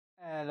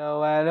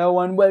Hello,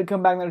 and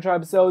welcome back to another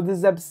episode. This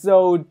is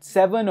episode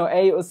 7 or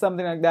 8 or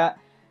something like that.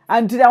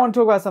 And today I want to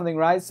talk about something,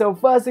 right? So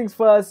first things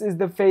first is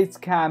the face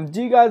cam.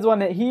 Do you guys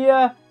want it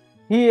here,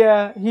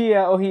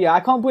 or here? I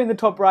can't put it in the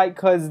top right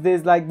because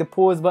there's like the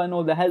pause button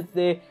or the health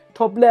there.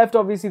 Top left,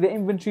 obviously the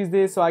inventory is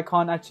there, so I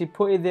can't actually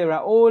put it there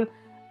at all.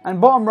 And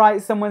bottom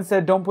right, someone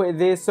said don't put it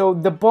there. So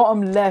the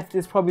bottom left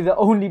is probably the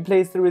only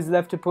place there is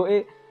left to put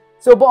it.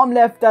 So bottom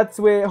left, that's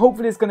where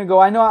hopefully it's going to go.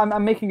 I know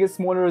I'm making it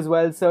smaller as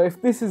well. So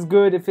if this is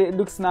good, if it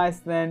looks nice,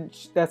 then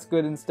that's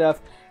good and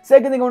stuff.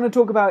 Second thing I want to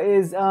talk about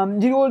is,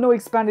 you all know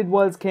expanded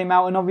worlds came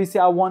out. And obviously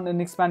I want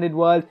an expanded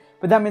world.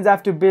 But that means I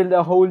have to build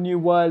a whole new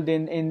world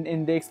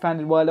in the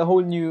expanded world. A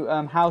whole new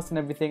house and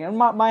everything. And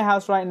my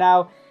house right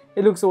now,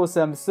 it looks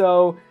awesome.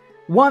 So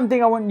one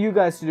thing I want you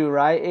guys to do,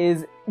 right,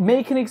 is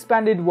make an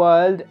expanded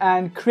world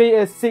and create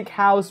a sick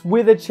house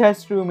with a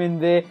chest room in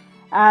there.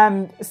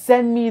 And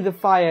send me the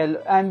file,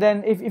 and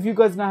then if you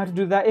guys know how to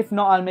do that, if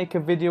not, I'll make a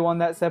video on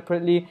that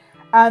separately.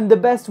 And the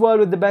best world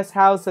with the best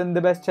house and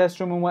the best chest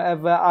room and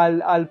whatever,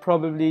 I'll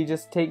probably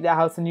just take that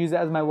house and use it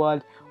as my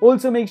world.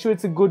 Also make sure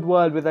it's a good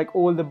world with like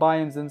all the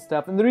biomes and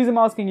stuff. And the reason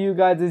I'm asking you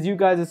guys is you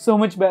guys are so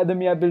much better than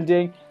me at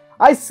building.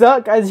 I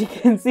suck, as you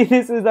can see.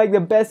 This is like the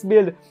best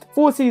build.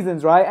 4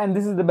 seasons, right? And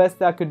this is the best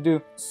that I could do.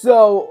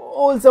 So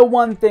also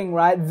one thing,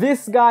 right,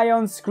 this guy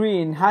on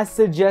screen has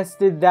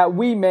suggested that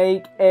we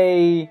make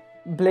a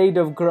blade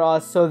of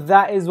grass, so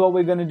that is what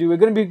we're going to do. We're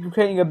going to be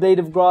creating a blade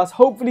of grass,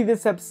 hopefully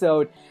this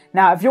episode.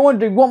 Now if you're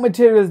wondering what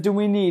materials do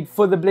we need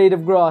for the blade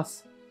of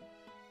grass,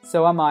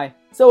 so am I.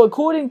 So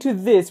according to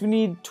this, we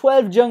need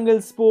 12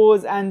 jungle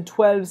spores and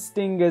 12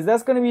 stingers.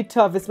 That's going to be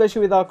tough,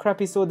 especially with our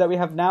crappy sword that we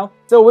have now.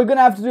 So we're going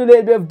to have to do a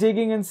little bit of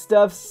digging and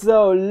stuff.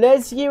 So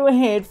let's go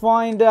ahead,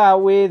 find out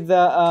where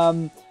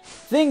the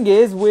thing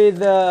is, where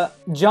the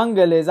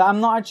jungle is.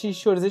 I'm not actually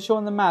sure. Does it show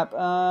on the map?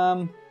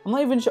 I'm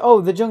not even sure.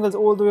 Oh, the jungle's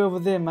all the way over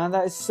there, man.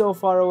 That is so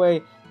far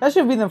away. That should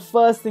have been the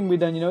first thing we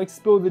done, you know,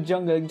 explore the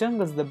jungle. The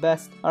jungle's the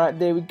best. Alright,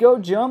 there we go.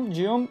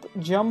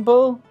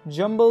 Jumble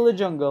the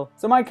jungle.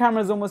 So my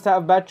camera's almost out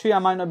of battery. I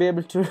might not be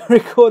able to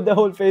record the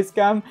whole face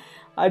cam.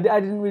 I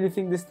didn't really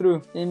think this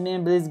through.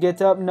 Amen, please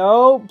get up.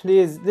 No,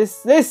 please.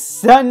 This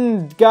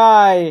sun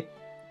guy.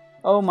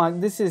 Oh my,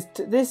 this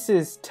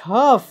is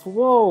tough.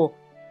 Whoa.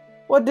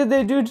 What did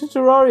they do to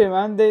Terraria,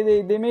 man?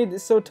 They made it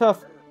so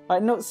tough.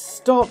 Right, no,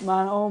 stop,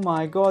 man. Oh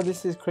my god,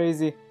 this is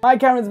crazy. My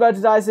camera's about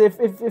to die, so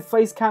if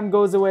face cam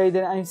goes away,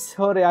 then I'm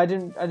sorry. I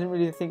didn't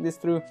really think this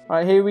through.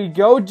 Alright, here we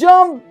go.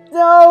 Jump!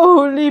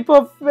 No! Leap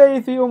of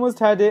faith. We almost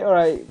had it.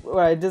 Alright,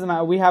 it doesn't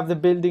matter. We have the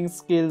building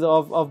skills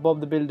of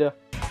Bob the Builder.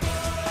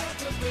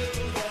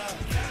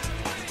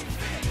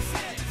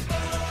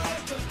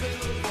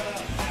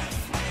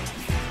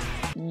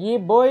 Yeah,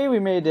 boy, we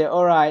made it.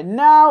 Alright,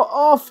 now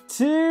off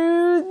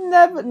to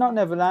not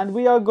Neverland.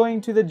 We are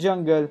going to the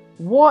jungle.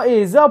 What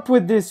is up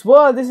with this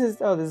world? This is...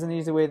 Oh, there's an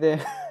easy way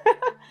there.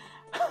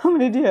 I'm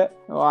an idiot.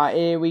 Alright,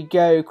 here we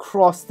go.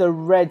 Cross the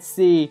Red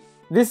Sea.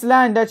 This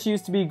land actually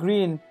used to be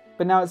green,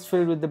 but now it's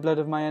filled with the blood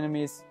of my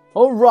enemies.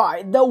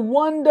 Alright, the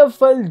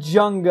wonderful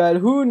jungle.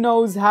 Who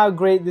knows how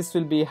great this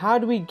will be? How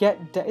do we get...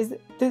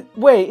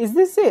 Wait, is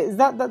this it? Is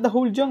that the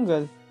whole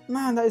jungle?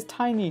 Man, that is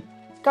tiny.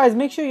 Guys,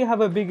 make sure you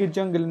have a bigger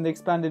jungle in the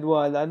expanded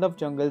world. I love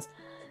jungles.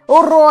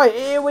 Alright,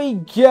 here we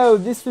go.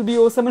 This will be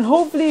awesome. And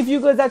hopefully if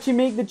you guys actually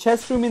make the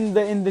chest room in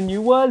the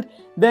new world,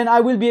 then I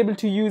will be able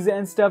to use it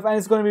and stuff. And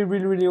it's going to be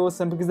really, really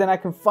awesome, because then I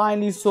can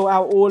finally sort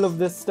out all of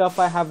the stuff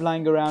I have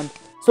lying around.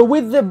 So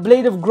with the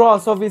blade of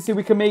grass, obviously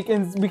we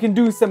can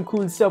do some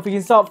cool stuff. We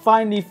can start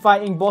finally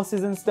fighting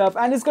bosses and stuff.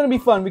 And it's going to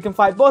be fun. We can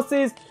fight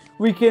bosses.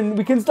 We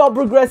can start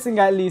progressing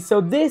at least. So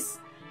this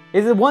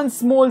is one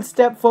small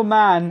step for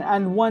man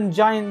and one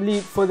giant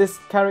leap for this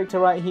character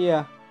right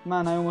here.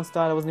 Man, I almost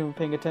died. I wasn't even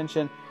paying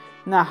attention.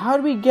 Now, how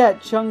do we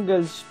get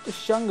jungle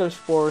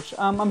spores?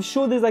 I'm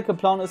sure there's like a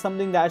plant or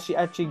something that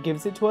actually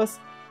gives it to us.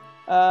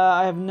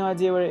 I have no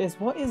idea where it is.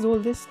 What is all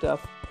this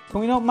stuff?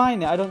 Can we not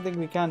mine it? I don't think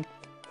we can.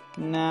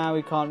 Nah,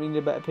 we can't. We need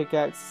a better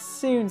pickaxe.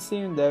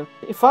 Soon though.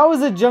 If I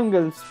was a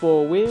jungle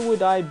spore, where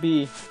would I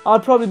be?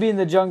 I'd probably be in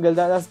the jungle.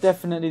 That's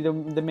definitely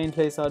the main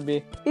place I'd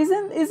be.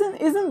 Isn't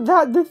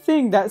that the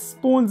thing that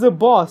spawns a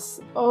boss?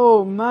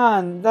 Oh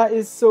man, that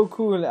is so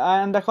cool.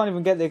 And I can't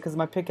even get there because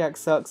my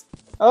pickaxe sucks.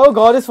 Oh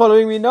god, it's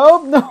following me.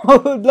 Nope, no,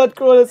 blood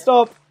crawler,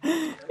 stop.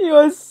 You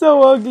are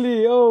so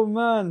ugly. Oh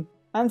man,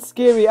 and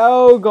scary.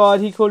 Oh god,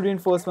 he called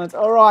reinforcements.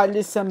 Alright,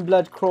 listen,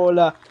 blood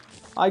crawler.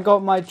 I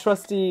got my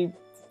trusty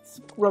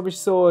rubbish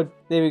sword.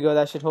 There we go,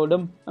 that should hold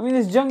them. I mean,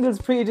 this jungle's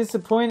pretty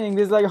disappointing.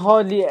 There's like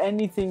hardly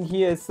anything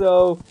here,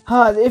 so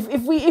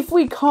if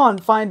we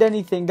can't find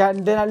anything,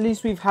 then at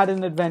least we've had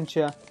an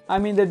adventure. I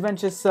mean, the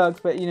adventure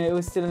sucked, but you know, it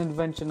was still an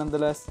adventure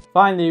nonetheless.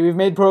 Finally, we've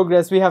made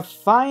progress. We have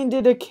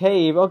founded a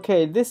cave.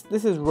 Okay, this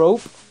is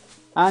rope,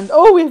 and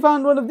oh, we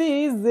found one of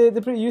these. They're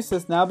pretty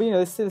useless now, but you know,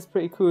 this is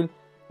pretty cool.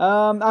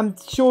 I'm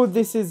sure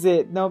this is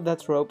it. Nope,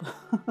 that's rope.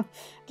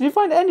 Did you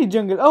find any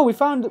jungle? Oh, we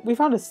found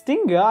a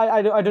stinger.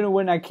 I don't know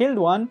when I killed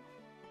one.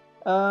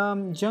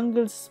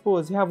 Jungle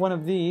spores. You have one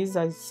of these.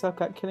 I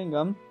suck at killing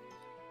them.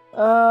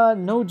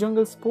 No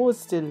jungle spores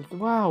still.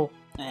 Wow.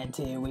 And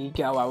here we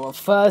go, our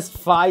first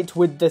fight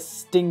with the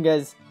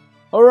stingers.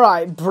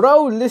 Alright,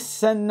 bro,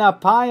 listen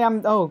up. I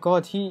am... Oh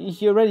god, he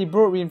already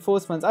brought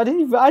reinforcements. I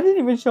didn't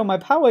even show my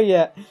power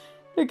yet.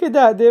 Look at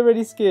that, they're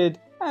already scared.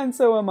 And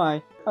so am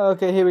I.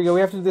 Okay, here we go.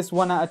 We have to do this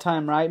one at a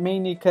time, right?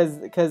 Mainly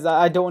because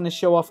I don't want to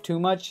show off too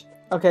much.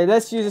 Okay,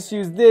 let's just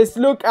use this.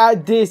 Look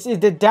at this.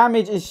 The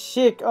damage is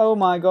shit. Oh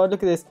my god,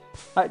 look at this.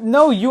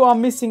 No, you are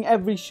missing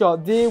every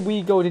shot. There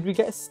we go. Did we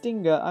get a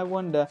stinger? I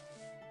wonder.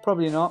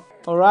 Probably not.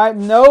 Alright,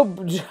 nope.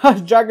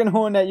 Dragon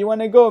Hornet, you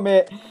want to go,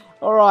 mate?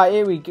 Alright,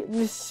 here we go.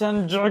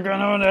 Listen, Dragon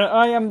Hornet,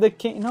 I am the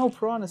king. No,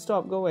 Piranha,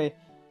 stop. Go away.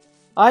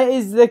 I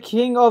is the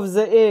king of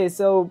the air,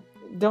 so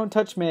don't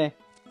touch me.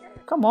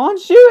 Come on,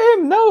 shoot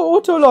him. No,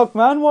 auto lock,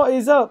 man. What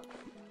is up?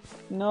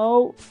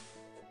 No.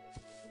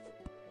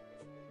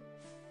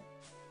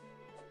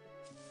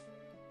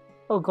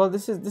 Oh god,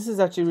 this is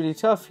actually really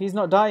tough. He's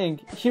not dying.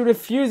 He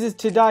refuses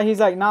to die. He's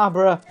like, nah,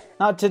 bruh,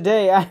 not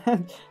today.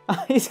 And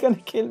he's gonna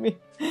kill me.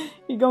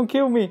 He's gonna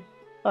kill me.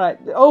 Alright.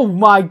 Oh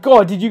my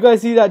god, did you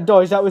guys see that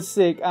dodge? That was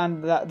sick.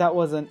 And that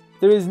wasn't.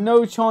 There is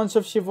no chance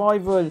of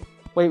survival.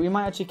 Wait, we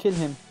might actually kill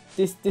him.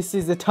 This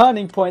is the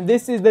turning point.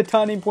 This is the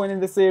turning point in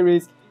the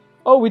series.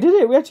 Oh, we did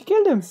it. We actually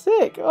killed him.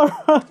 Sick.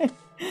 Alright.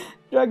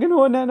 Dragon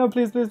Hornet. No,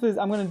 please, please, please.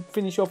 I'm gonna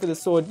finish off with a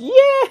sword.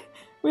 Yeah!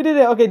 We did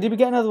it. Okay, did we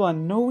get another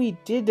one? No, we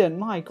didn't.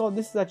 My god,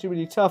 this is actually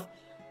really tough.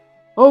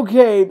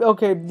 Okay,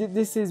 okay.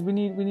 This is we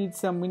need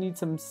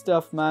some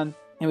stuff, man.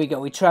 Here we go.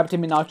 We trapped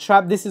him in our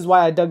trap. This is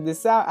why I dug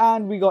this out,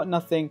 and we got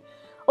nothing.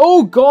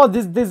 Oh god,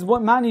 this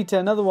one man-eater,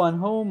 another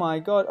one. Oh my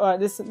god. Alright,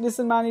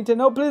 listen, man-eater.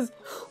 No, please.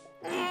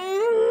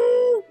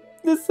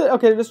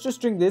 Okay, let's just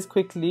drink this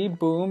quickly.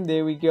 Boom,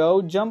 there we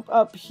go. Jump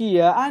up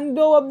here and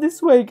go up this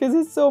way because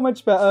it's so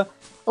much better.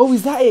 Oh,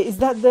 is that it? Is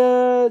that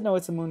the... No,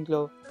 it's a moon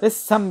glow. There's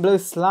some blue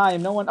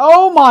slime. No one...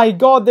 Oh my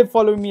god, they're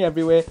following me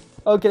everywhere.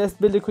 Okay, let's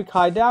build a quick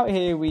hideout.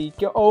 Here we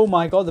go. Oh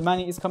my god, the man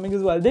is coming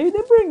as well. They're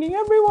bringing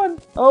everyone.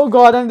 Oh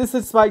god, and this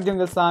is spike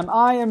jungle slime.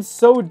 I am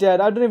so dead.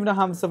 I don't even know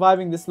how I'm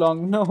surviving this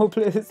long. No,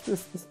 please.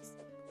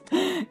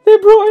 They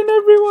brought in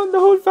everyone. The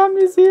whole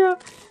family's here.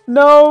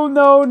 No.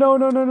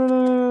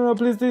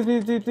 Please.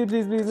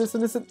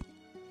 Listen.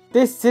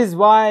 This is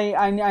why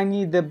I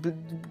need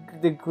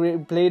the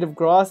great blade of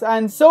grass.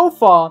 And so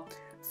far,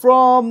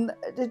 from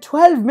the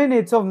 12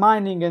 minutes of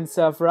mining and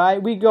stuff,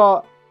 right, we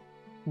got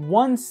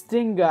 1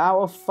 stinger out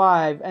of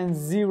 5 and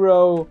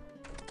 0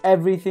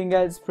 everything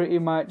else pretty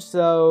much.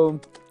 So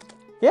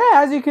yeah,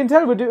 as you can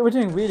tell, we're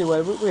doing really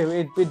well.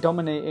 We're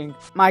dominating.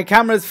 My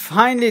camera's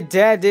finally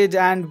deaded,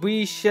 and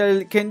we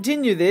shall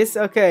continue this.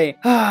 Okay.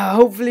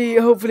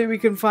 Hopefully we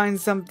can find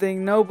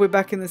something. Nope, we're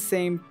back in the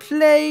same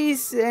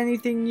place.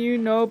 Anything new?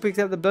 Nope,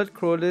 except the blood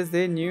crawlers.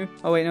 They're new.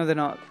 Oh wait, no, they're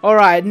not.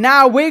 Alright,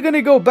 now we're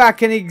gonna go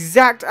back and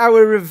exact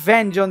our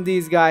revenge on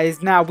these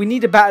guys. Now, we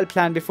need a battle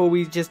plan before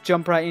we just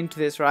jump right into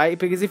this, right?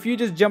 Because if you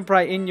just jump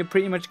right in, you're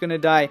pretty much gonna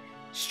die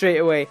straight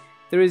away.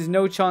 There is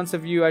no chance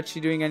of you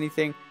actually doing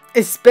anything.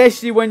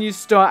 Especially when you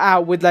start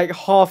out with like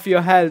half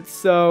your health.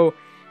 So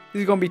this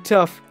is gonna be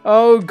tough.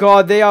 Oh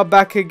god, they are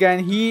back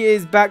again. He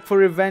is back for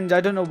revenge. I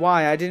don't know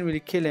why. I didn't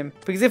really kill him.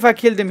 Because if I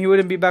killed him, he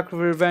wouldn't be back for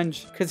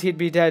revenge. Because he'd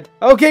be dead.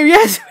 Okay,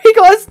 yes, we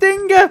got a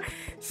stinger.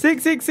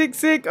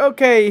 Sick.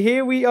 Okay,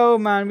 here we are,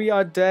 man. We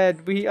are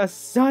dead. We are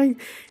dying.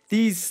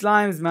 These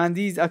slimes, man.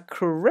 These are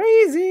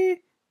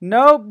crazy.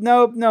 Nope.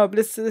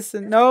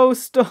 Listen. No,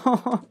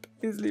 stop.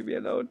 Please leave me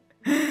alone.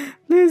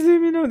 Please leave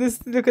me alone.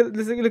 Look at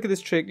this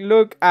trick.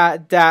 Look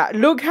at that.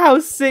 Look how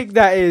sick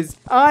that is.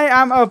 I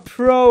am a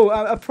pro.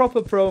 I'm a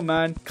proper pro,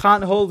 man.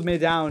 Can't hold me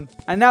down.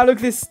 And now look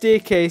at this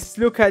staircase.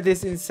 Look at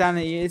this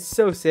insanity. It's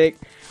so sick.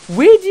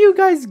 Where do you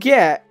guys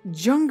get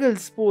jungle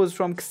spores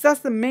from? Because that's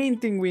the main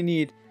thing we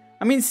need.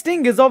 I mean,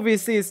 stingers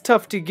obviously is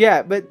tough to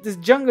get, but this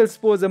jungle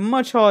spores are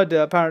much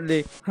harder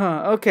apparently.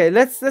 Okay,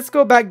 let's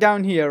go back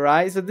down here,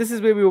 right? So this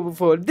is where we were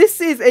before. This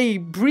is a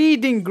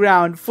breeding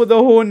ground for the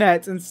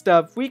hornets and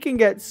stuff. We can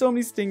get so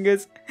many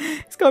stingers.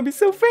 It's gonna be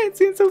so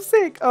fancy and so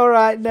sick.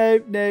 Alright, no,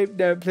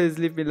 please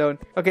leave me alone.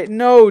 Okay,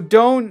 no,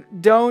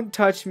 don't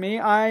touch me.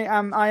 I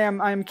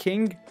am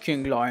king.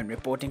 King Lion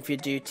reporting for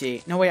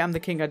duty. No, wait, I'm the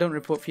king. I don't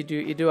report for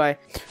duty, do I?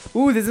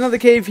 Ooh, there's another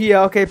cave here.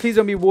 Okay, please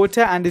don't be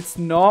water, and it's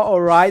not.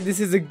 Alright, this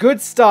is a good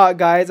start,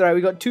 guys. Alright,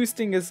 we got 2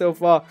 stingers so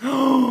far.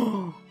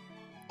 Oh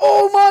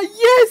my,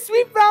 yes,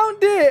 we found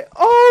it.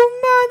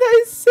 Oh man, that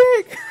is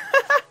sick.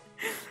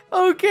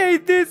 Okay,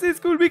 this is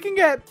cool. We can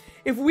get,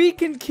 if we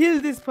can kill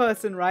this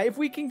person, right? If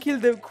we can kill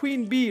the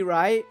queen bee,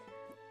 right?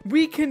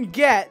 We can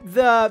get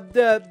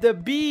the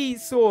bee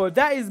sword.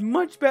 That is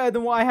much better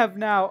than what I have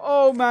now.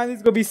 Oh man, this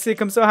is gonna be sick.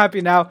 I'm so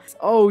happy now.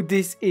 Oh,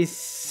 this is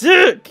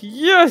sick.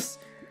 Yes.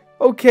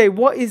 Okay,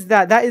 what is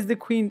that? That is the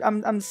queen.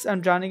 I'm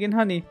drowning in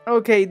honey.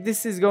 Okay,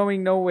 this is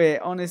going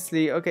nowhere,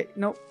 honestly. Okay,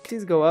 no,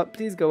 please go up.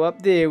 Please go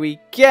up. There we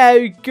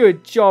go.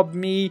 Good job,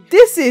 me.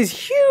 This is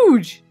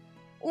huge.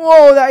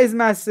 Whoa, that is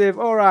massive.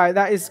 Alright,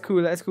 that is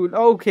cool. That's cool.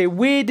 Okay,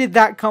 where did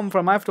that come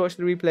from? I have to watch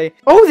the replay.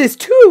 Oh, there's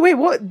 2. Wait,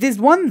 what? There's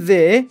 1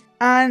 there.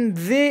 And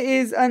there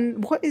is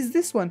what is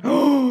this one?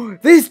 Oh,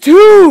 there's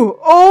 2!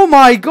 Oh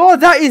my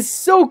god, that is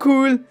so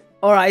cool.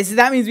 Alright, so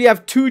that means we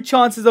have 2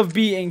 chances of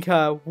beating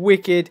her.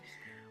 Wicked.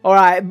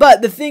 Alright,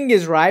 but the thing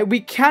is, right, we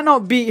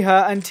cannot beat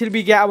her until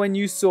we get our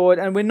new sword.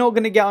 And we're not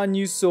going to get our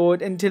new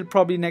sword until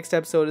probably next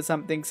episode or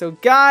something. So,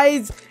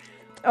 guys,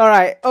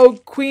 alright. Oh,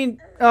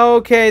 Queen.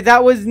 Okay,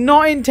 that was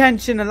not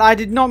intentional. I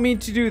did not mean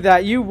to do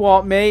that. You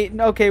what, mate?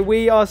 Okay,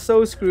 we are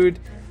so screwed.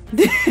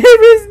 There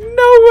is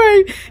no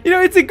way. You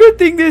know, it's a good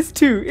thing there's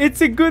 2.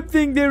 It's a good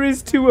thing there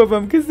is 2 of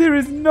them. Because there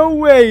is no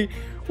way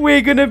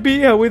we're going to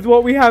beat her with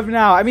what we have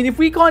now. I mean, if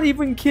we can't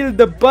even kill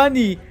the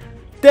bunny,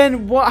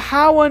 then what?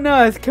 How on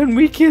earth can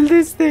we kill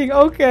this thing?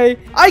 Okay.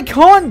 I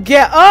can't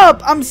get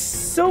up. I'm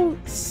so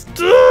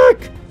stuck.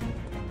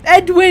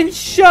 Edwin,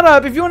 shut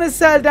up. If you want to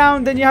settle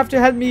down, then you have to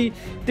help me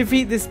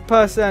defeat this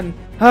person.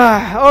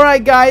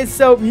 Alright, guys.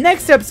 So,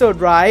 next episode,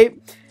 right?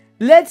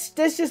 Let's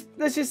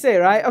just say,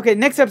 right? Okay,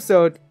 next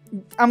episode,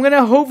 I'm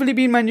gonna hopefully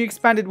be in my new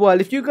expanded world.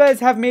 If you guys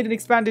have made an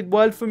expanded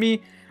world for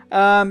me,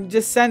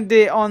 just send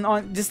it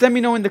on just let me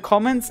know in the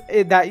comments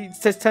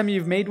just tell me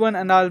you've made one,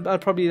 and I'll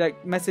probably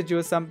like message you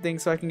or something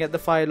so I can get the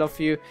file off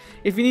you.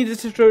 If you need a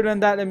tutorial on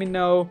that, let me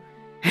know.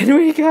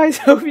 Anyway, guys,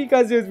 hope you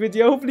guys enjoyed this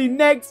video. Hopefully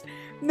next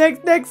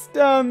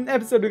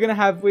episode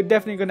we're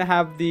definitely gonna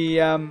have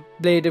the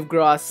blade of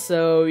grass.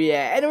 So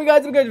yeah, anyway,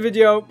 guys, have a good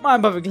video.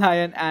 I'm Perfect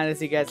Lion, and I'll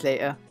see you guys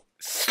later.